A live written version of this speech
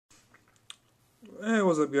Hey,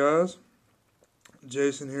 what's up, guys?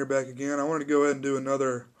 Jason here, back again. I wanted to go ahead and do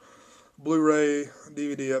another Blu-ray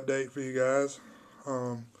DVD update for you guys.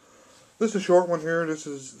 This is a short one here. This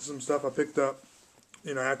is some stuff I picked up,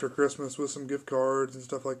 after Christmas with some gift cards and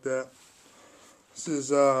stuff like that. This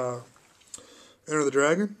is Enter the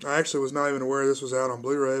Dragon. I actually was not even aware this was out on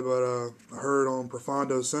Blu-ray, but I heard on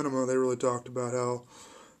Profondo Cinema they really talked about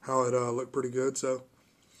how it looked pretty good. So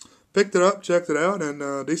picked it up, checked it out,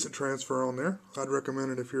 and decent transfer on there. I'd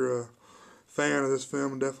recommend it if you're a fan of this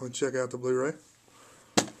film, and definitely check out the Blu-ray.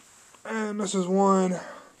 And this is one, The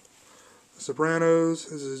Sopranos.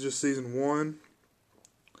 This is just season 1.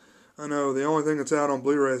 I know the only thing that's out on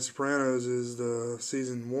Blu-ray of Sopranos is the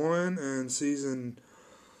season 1 and season,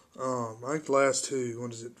 I think the last two,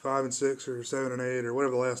 what is it, 5 and 6 or 7 and 8 or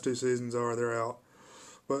whatever the last two seasons are, they're out.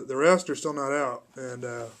 But the rest are still not out, and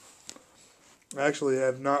I actually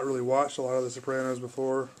have not really watched a lot of The Sopranos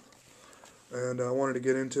before, and I wanted to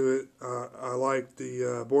get into it. I liked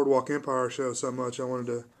the Boardwalk Empire show so much, I wanted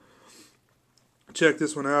to check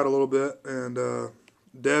this one out a little bit. And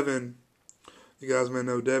Devin, you guys may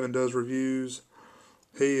know Devin does reviews.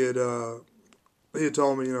 He had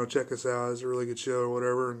told me, check this out, it's a really good show or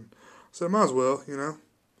whatever, and I said, might as well,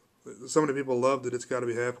 So many people loved it, it's got to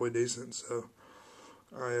be halfway decent, so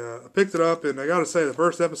I picked it up, and I got to say, the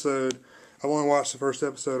first episode, I've only watched the first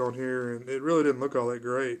episode on here, and it really didn't look all that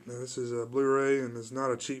great. Now, this is a Blu-ray, and it's not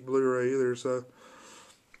a cheap Blu-ray either, so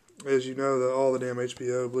as you know, all the damn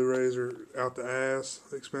HBO Blu-rays are out the ass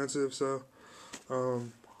expensive, so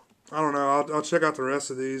I don't know. I'll check out the rest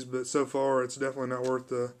of these, but so far it's definitely not worth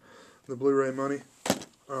the Blu-ray money.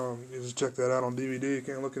 You just check that out on DVD. It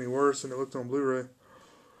can't look any worse than it looked on Blu-ray.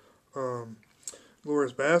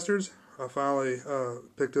 Glorious Bastards. I finally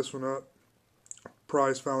picked this one up.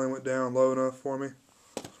 Price finally went down low enough for me.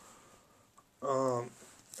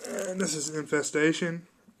 And this is Infestation.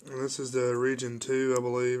 And this is the Region 2, I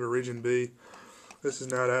believe, or Region B. This is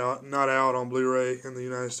not out on Blu-ray in the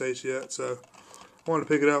United States yet, so I wanted to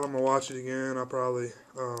pick it up. I'm going to watch it again. I'll probably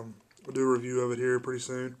do a review of it here pretty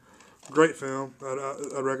soon. Great film.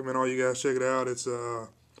 I'd recommend all you guys check it out. It's kind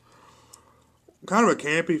of a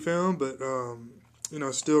campy film, but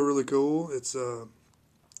still really cool. It's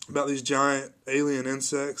about these giant alien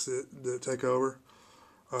insects that take over.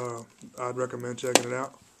 I'd recommend checking it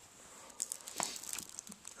out.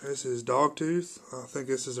 This is Dogtooth. I think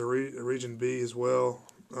this is a Region B as well.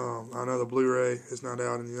 I know the Blu-ray is not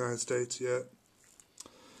out in the United States yet.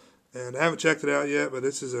 And I haven't checked it out yet, but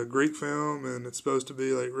this is a Greek film, and it's supposed to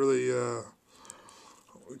be like really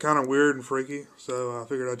kind of weird and freaky, so I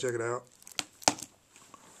figured I'd check it out.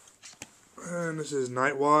 And this is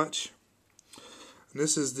Night Watch. And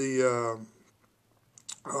this is the,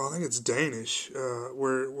 I think it's Danish,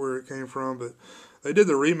 where it came from, but they did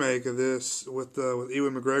the remake of this with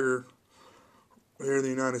Ewan McGregor here in the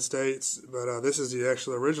United States, but this is the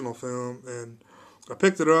actual original film, and I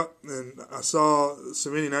picked it up, and I saw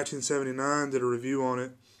Samini 1979 did a review on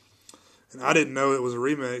it, and I didn't know it was a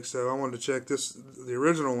remake, so I wanted to check the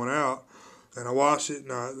original one out, and I watched it,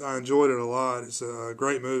 and I enjoyed it a lot. It's a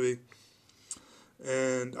great movie,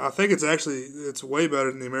 and I think it's way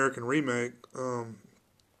better than the American remake,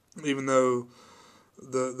 even though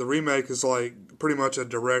the remake is like pretty much a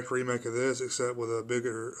direct remake of this, except with a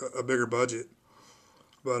bigger budget,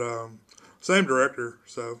 but same director,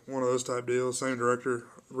 so one of those type deals. Same director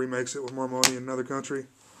remakes it with more money in another country.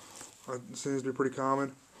 It seems to be pretty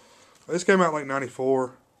common. This came out like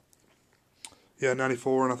 94. Yeah,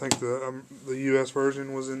 94, and I think the U.S.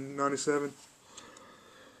 version was in 97.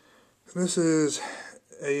 And this is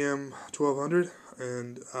AM 1200,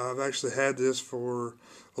 and I've actually had this for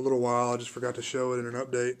a little while. I just forgot to show it in an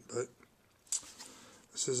update, but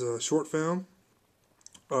this is a short film.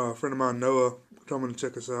 A friend of mine, Noah, told me to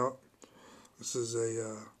check this out. This is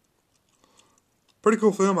a pretty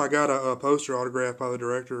cool film. I got a poster autographed by the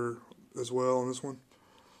director as well on this one.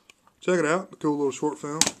 Check it out. A cool little short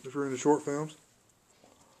film if you're into short films.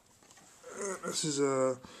 This is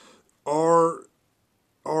R.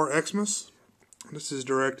 Xmas. This is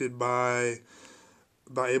directed by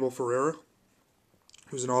Abel Ferreira,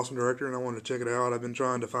 who's an awesome director, and I wanted to check it out. I've been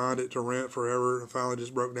trying to find it to rent forever, and finally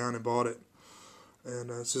just broke down and bought it.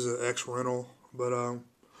 And this is an ex-rental, but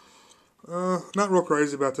not real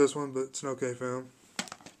crazy about this one, but it's an okay film.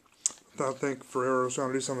 I think Ferreira was trying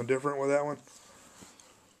to do something different with that one.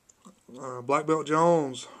 Black Belt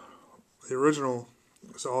Jones, the original.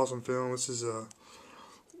 It's an awesome film. This is a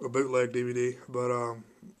bootleg DVD, but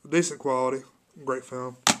decent quality, great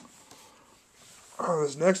film.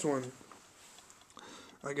 This next one,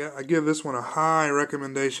 I give this one a high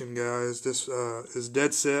recommendation, guys. This is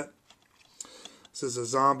Dead Set. This is a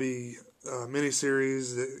zombie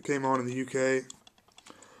miniseries that came on in the UK.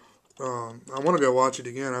 I want to go watch it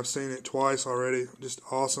again. I've seen it twice already. Just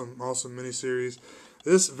awesome miniseries.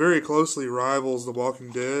 This very closely rivals The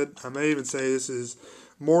Walking Dead. I may even say this is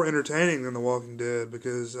more entertaining than The Walking Dead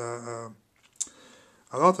because I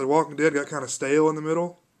thought The Walking Dead got kind of stale in the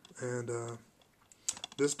middle, and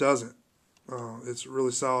this doesn't. It's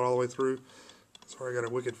really solid all the way through. Sorry, I got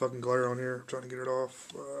a wicked fucking glare on here. I'm trying to get it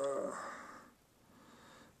off.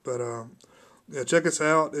 Yeah, check this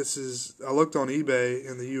out. I looked on eBay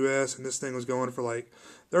in the U.S. and this thing was going for like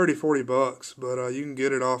 $30-40, but you can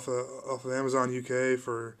get it off of Amazon UK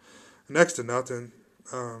for next to nothing.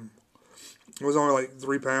 It was only like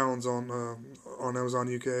 £3 on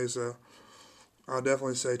Amazon UK, so I'll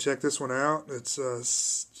definitely say check this one out. It's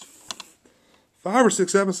 5 or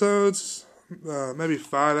 6 episodes, maybe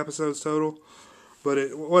 5 episodes total.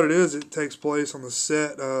 But what it is, it takes place on the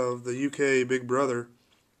set of the UK Big Brother,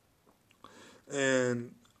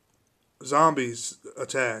 and zombies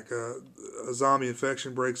attack. A zombie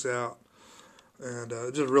infection breaks out, and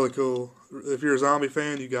it's just really cool. If you're a zombie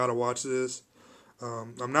fan, you gotta watch this.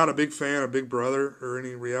 I'm not a big fan of Big Brother or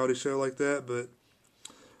any reality show like that, but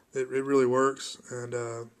it really works,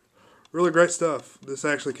 and really great stuff. This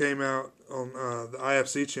actually came out on the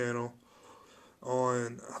IFC channel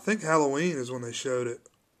on, I think Halloween is when they showed it,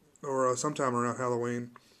 or sometime around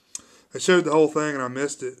Halloween. They showed the whole thing and I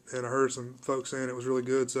missed it, and I heard some folks saying it was really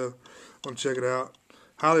good, so I'm going to check it out.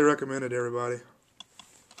 Highly recommend it, everybody.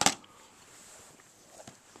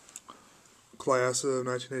 Class of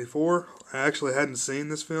 1984. I actually hadn't seen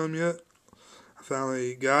this film yet. I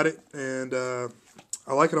finally got it, and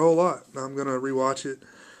I like it a whole lot. I'm going to rewatch it.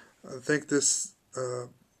 I think this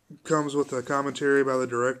comes with a commentary by the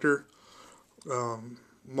director,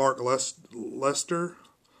 Mark Lester.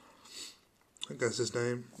 I think that's his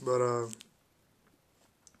name. But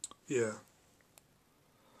yeah.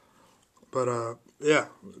 But yeah,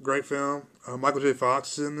 great film. Michael J.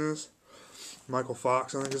 Fox is in this. Michael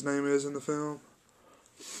Fox, I think his name is, in the film.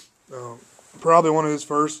 Probably one of his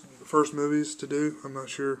first movies to do. I'm not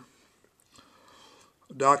sure.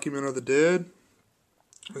 Document of the Dead.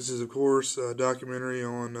 This is, of course, a documentary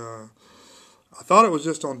on, I thought it was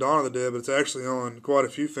just on Dawn of the Dead, but it's actually on quite a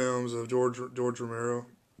few films of George Romero.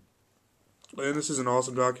 And this is an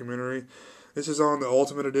awesome documentary. This is on the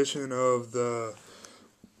Ultimate Edition of the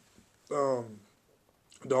Dawn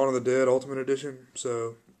of the Dead Ultimate Edition.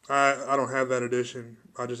 So I don't have that edition.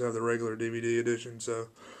 I just have the regular DVD edition. So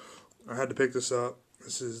I had to pick this up.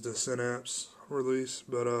 This is the Synapse release.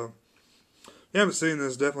 But if you haven't seen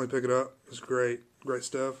this, definitely pick it up. It's great. Great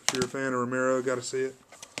stuff. If you're a fan of Romero, got to see it.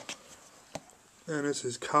 And this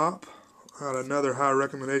is Cop. I had another high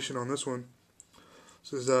recommendation on this one.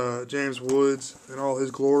 This is James Woods in all his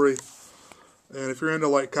glory. And if you're into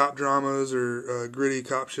like cop dramas or gritty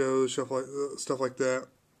cop shows, stuff like that,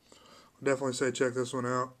 I'll definitely say check this one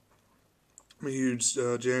out. I'm a huge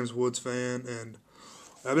James Woods fan, and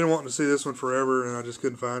I've been wanting to see this one forever, and I just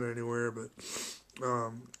couldn't find it anywhere. But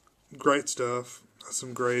great stuff.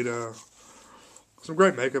 Some great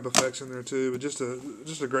makeup effects in there too. But just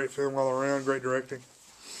a great film all around. Great directing.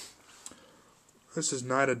 This is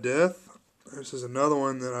Night of Death. This is another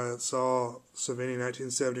one that I saw Savini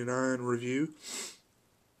 1979 review.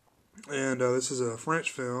 And this is a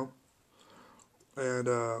French film. And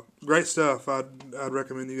great stuff. I'd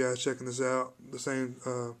recommend you guys checking this out. The same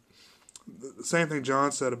thing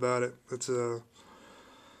John said about it. It's a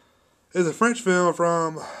French film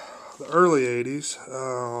from the early 80s.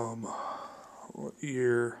 What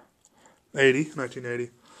year?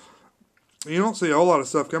 1980. You don't see a whole lot of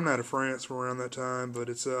stuff coming out of France from around that time, but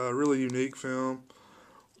it's a really unique film.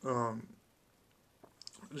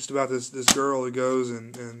 Just about this girl who goes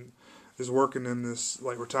and is working in this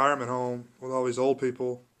like retirement home with all these old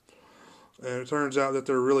people, and it turns out that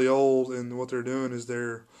they're really old, and what they're doing is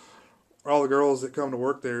all the girls that come to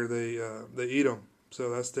work there, they eat them. So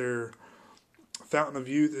that's their fountain of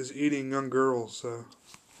youth, is eating young girls. So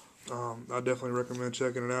I definitely recommend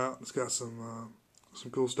checking it out. It's got some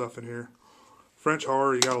cool stuff in here. French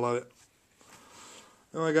horror, you gotta love it.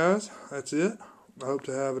 Anyway, guys, that's it. I hope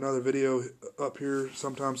to have another video up here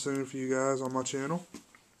sometime soon for you guys on my channel.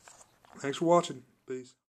 Thanks for watching.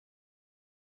 Peace.